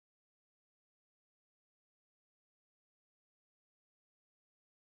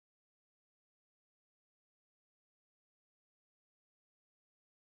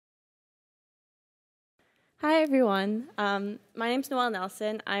Hi, everyone. My name's Noelle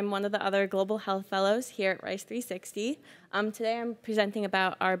Nelson. I'm one of the other Global Health Fellows here at Rice360. Today I'm presenting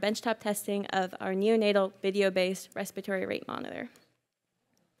about our benchtop testing of our neonatal video-based respiratory rate monitor.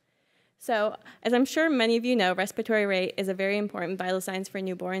 So, as I'm sure many of you know, respiratory rate is a very important vital signs for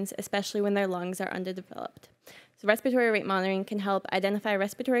newborns, especially when their lungs are underdeveloped. So respiratory rate monitoring can help identify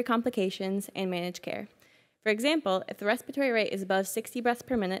respiratory complications and manage care. For example, if the respiratory rate is above 60 breaths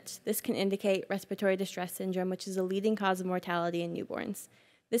per minute, this can indicate respiratory distress syndrome, which is a leading cause of mortality in newborns.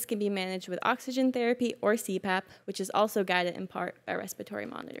 This can be managed with oxygen therapy or CPAP, which is also guided in part by respiratory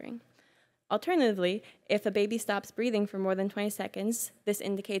monitoring. Alternatively, if a baby stops breathing for more than 20 seconds, this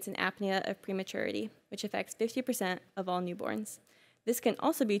indicates an apnea of prematurity, which affects 50% of all newborns. This can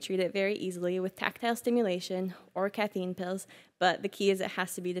also be treated very easily with tactile stimulation or caffeine pills, but the key is it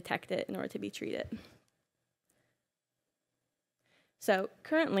has to be detected in order to be treated. So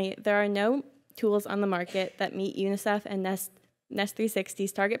currently, there are no tools on the market that meet UNICEF and Nest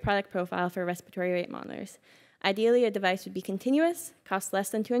 360's target product profile for respiratory rate monitors. Ideally, a device would be continuous, cost less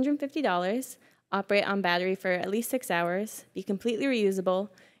than $250, operate on battery for at least 6 hours, be completely reusable,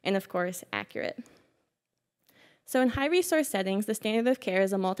 and of course, accurate. So in high-resource settings, the standard of care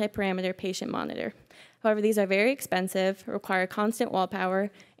is a multi-parameter patient monitor. However, these are very expensive, require constant wall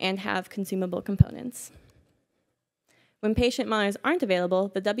power, and have consumable components. When patient monitors aren't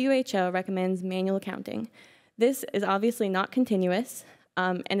available, the WHO recommends manual counting. This is obviously not continuous,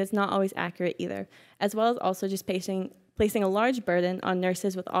 and it's not always accurate either, as well as also just placing a large burden on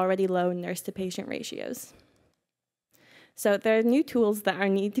nurses with already low nurse-to-patient ratios. So there are new tools that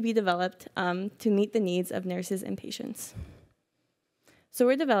need to be developed to meet the needs of nurses and patients. So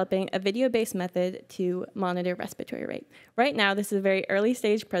we're developing a video-based method to monitor respiratory rate. Right now, this is a very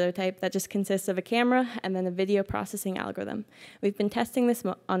early-stage prototype that just consists of a camera and then a video processing algorithm. We've been testing this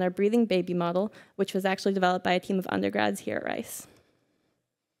on our breathing baby model, which was actually developed by a team of undergrads here at Rice.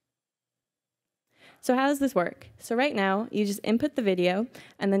 So how does this work? So right now, you just input the video,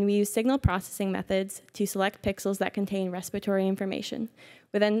 and then we use signal processing methods to select pixels that contain respiratory information.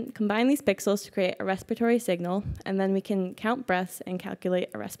 We then combine these pixels to create a respiratory signal, and then we can count breaths and calculate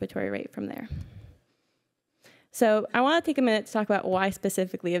a respiratory rate from there. So I want to take a minute to talk about why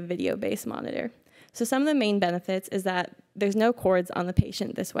specifically a video-based monitor. So some of the main benefits is that there's no cords on the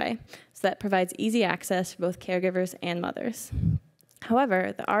patient this way, so that provides easy access for both caregivers and mothers.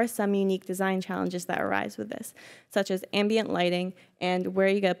 However, there are some unique design challenges that arise with this, such as ambient lighting and where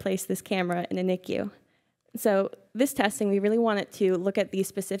you gotta place this camera in a NICU. So this testing, we really wanted to look at these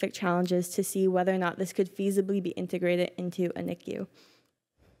specific challenges to see whether or not this could feasibly be integrated into a NICU.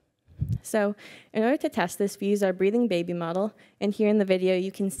 So in order to test this, we use our breathing baby model, and here in the video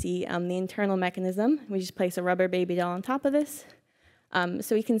you can see the internal mechanism. We just place a rubber baby doll on top of this.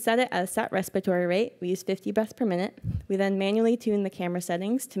 So we can set it at a set respiratory rate. We use 50 breaths per minute. We then manually tune the camera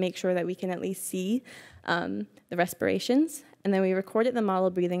settings to make sure that we can at least see the respirations. And then we recorded the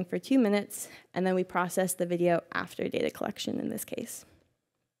model breathing for 2 minutes, and then we processed the video after data collection in this case.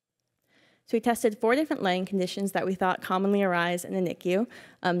 So we tested 4 different lighting conditions that we thought commonly arise in a NICU.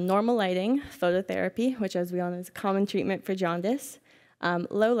 Normal lighting, phototherapy, which as we all know is a common treatment for jaundice.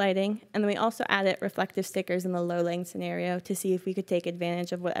 Low lighting, and then we also added reflective stickers in the low lighting scenario to see if we could take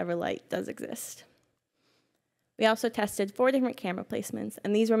advantage of whatever light does exist. We also tested 4 different camera placements,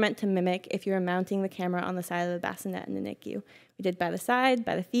 and these were meant to mimic if you were mounting the camera on the side of the bassinet in the NICU. We did by the side,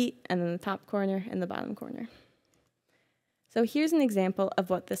 by the feet, and then the top corner and the bottom corner. So here's an example of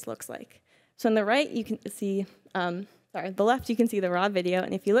what this looks like. So on the right, you can see, the left, you can see the raw video,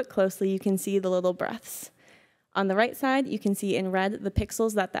 and if you look closely, you can see the little breaths. On the right side, you can see in red the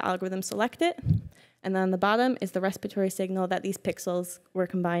pixels that the algorithm selected, and then on the bottom is the respiratory signal that these pixels were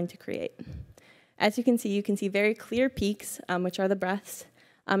combined to create. As you can see very clear peaks, which are the breaths,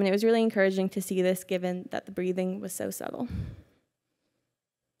 and it was really encouraging to see this given that the breathing was so subtle.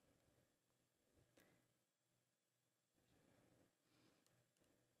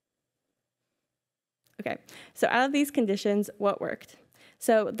 Okay, so out of these conditions, what worked?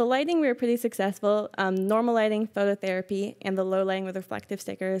 So the lighting, we were pretty successful. Normal lighting, phototherapy, and the low lighting with reflective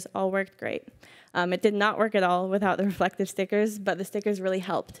stickers all worked great. It did not work at all without the reflective stickers, but the stickers really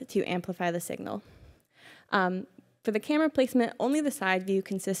helped to amplify the signal. For the camera placement, only the side view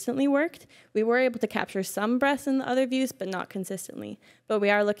consistently worked. We were able to capture some breaths in the other views, but not consistently. But we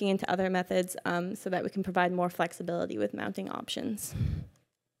are looking into other methods so that we can provide more flexibility with mounting options.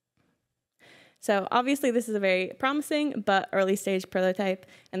 So obviously this is a very promising but early stage prototype,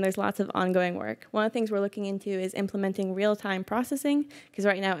 and there's lots of ongoing work. One of the things we're looking into is implementing real-time processing, because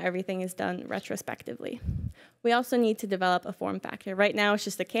right now everything is done retrospectively. We also need to develop a form factor. Right now it's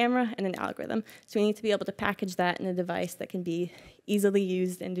just a camera and an algorithm, so we need to be able to package that in a device that can be easily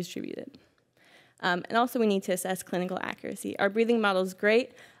used and distributed. And also we need to assess clinical accuracy. Our breathing model is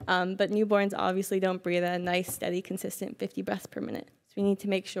great, but newborns obviously don't breathe at a nice, steady, consistent 50 breaths per minute. So we need to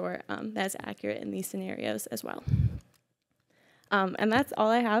make sure that's accurate in these scenarios as well. And that's all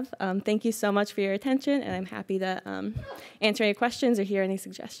I have. Thank you so much for your attention, and I'm happy to answer any questions or hear any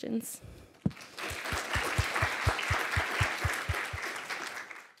suggestions.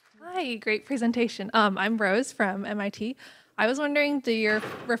 Hi, great presentation. I'm Rose from MIT. I was wondering, do your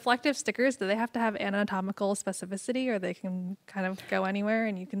reflective stickers, do they have to have anatomical specificity, or they can kind of go anywhere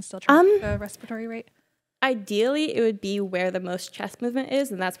and you can still track the respiratory rate? Ideally, it would be where the most chest movement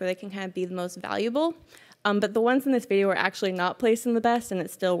is, and that's where they can kind of be the most valuable. But the ones in this video were actually not placed in the best, and it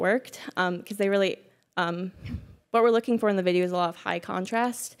still worked, because they really, what we're looking for in the video is a lot of high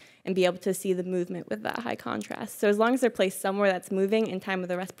contrast, and be able to see the movement with that high contrast. So as long as they're placed somewhere that's moving in time with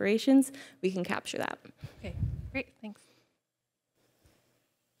the respirations, we can capture that. Okay, great, thanks.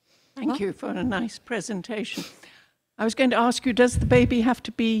 Thank you for a nice presentation. I was going to ask you, does the baby have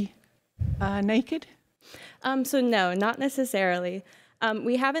to be naked? So no, not necessarily.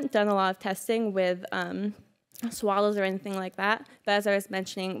 We haven't done a lot of testing with swallows or anything like that, but as I was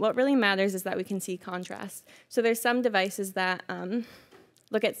mentioning, what really matters is that we can see contrast. So there's some devices that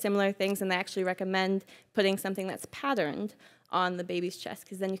look at similar things, and they actually recommend putting something that's patterned on the baby's chest,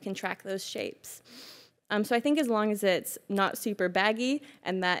 because then you can track those shapes. So I think as long as it's not super baggy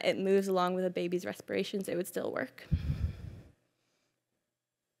and that it moves along with a baby's respirations, it would still work.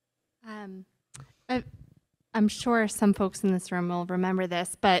 I'm sure some folks in this room will remember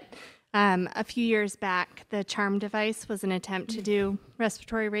this, but a few years back, the CHARM device was an attempt to do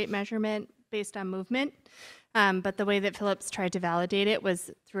respiratory rate measurement based on movement. But the way that Philips tried to validate it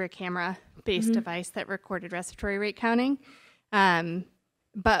was through a camera-based device that recorded respiratory rate counting.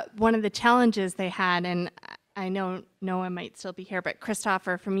 But one of the challenges they had, and I know Noah might still be here, but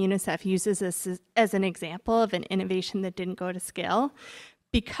Christopher from UNICEF uses this as an example of an innovation that didn't go to scale,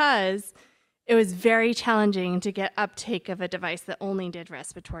 because it was very challenging to get uptake of a device that only did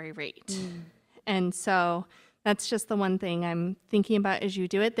respiratory rate. And so that's just the one thing I'm thinking about as you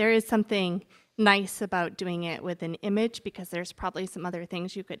do it. There is something nice about doing it with an image, because there's probably some other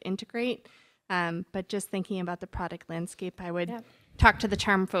things you could integrate. But just thinking about the product landscape, I would talk to the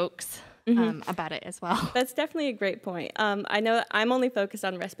CHARM folks about it as well. That's definitely a great point. I know I'm only focused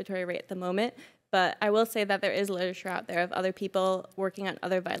on respiratory rate at the moment, but I will say that there is literature out there of other people working on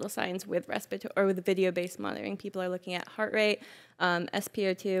other vital signs with respiratory or with video-based monitoring. People are looking at heart rate,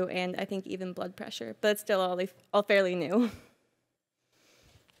 SpO2, and I think even blood pressure, but it's still all fairly new.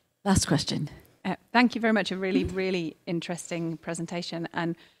 Last question. Thank you very much. A really, really interesting presentation.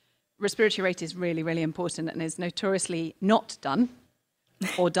 And respiratory rate is really, really important and is notoriously not done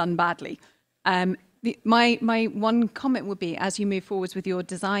or done badly. My one comment would be, as you move forwards with your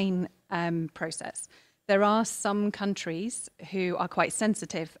design process, there are some countries who are quite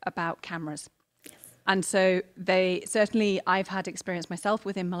sensitive about cameras. Yes. And so I've had experience myself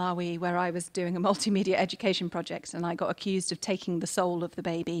within Malawi, where I was doing a multimedia education project and I got accused of taking the soul of the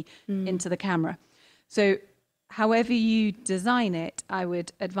baby into the camera. So however you design it, I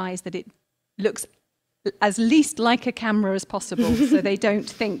would advise that it looks as least like a camera as possible, so they don't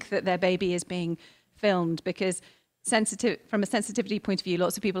think that their baby is being filmed, because from a sensitivity point of view,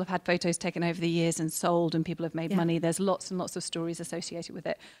 lots of people have had photos taken over the years and sold, and people have made money. There's lots and lots of stories associated with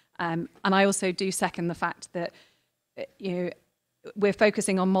it. And I also do second the fact that we're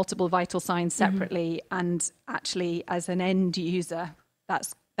focusing on multiple vital signs separately, and actually as an end user,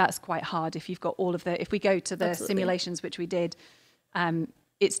 that's quite hard. If you've got all of if we go to the simulations which we did,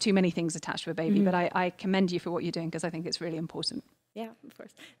 it's too many things attached to a baby. But I commend you for what you're doing, because I think it's really important. Yeah, of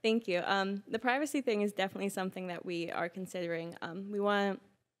course. Thank you. The privacy thing is definitely something that we are considering. We're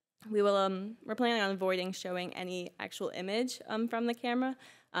planning on avoiding showing any actual image from the camera,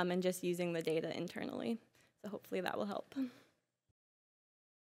 and just using the data internally. So hopefully that will help.